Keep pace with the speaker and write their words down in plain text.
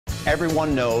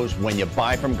Everyone knows when you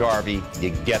buy from Garvey, you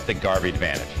get the Garvey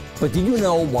Advantage. But do you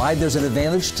know why there's an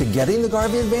advantage to getting the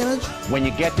Garvey Advantage? When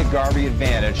you get the Garvey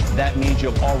Advantage, that means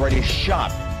you've already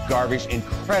shopped Garvey's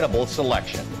incredible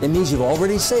selection. It means you've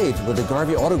already saved with the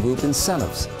Garvey Auto Group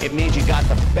incentives. It means you got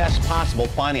the best possible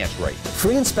finance rate.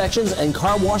 Free inspections and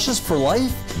car washes for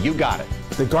life? You got it.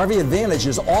 The Garvey Advantage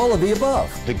is all of the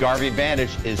above. The Garvey Advantage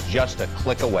is just a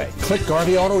click away. Click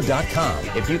GarveyAuto.com.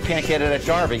 If you can't get it at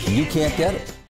Garvey, you can't get it.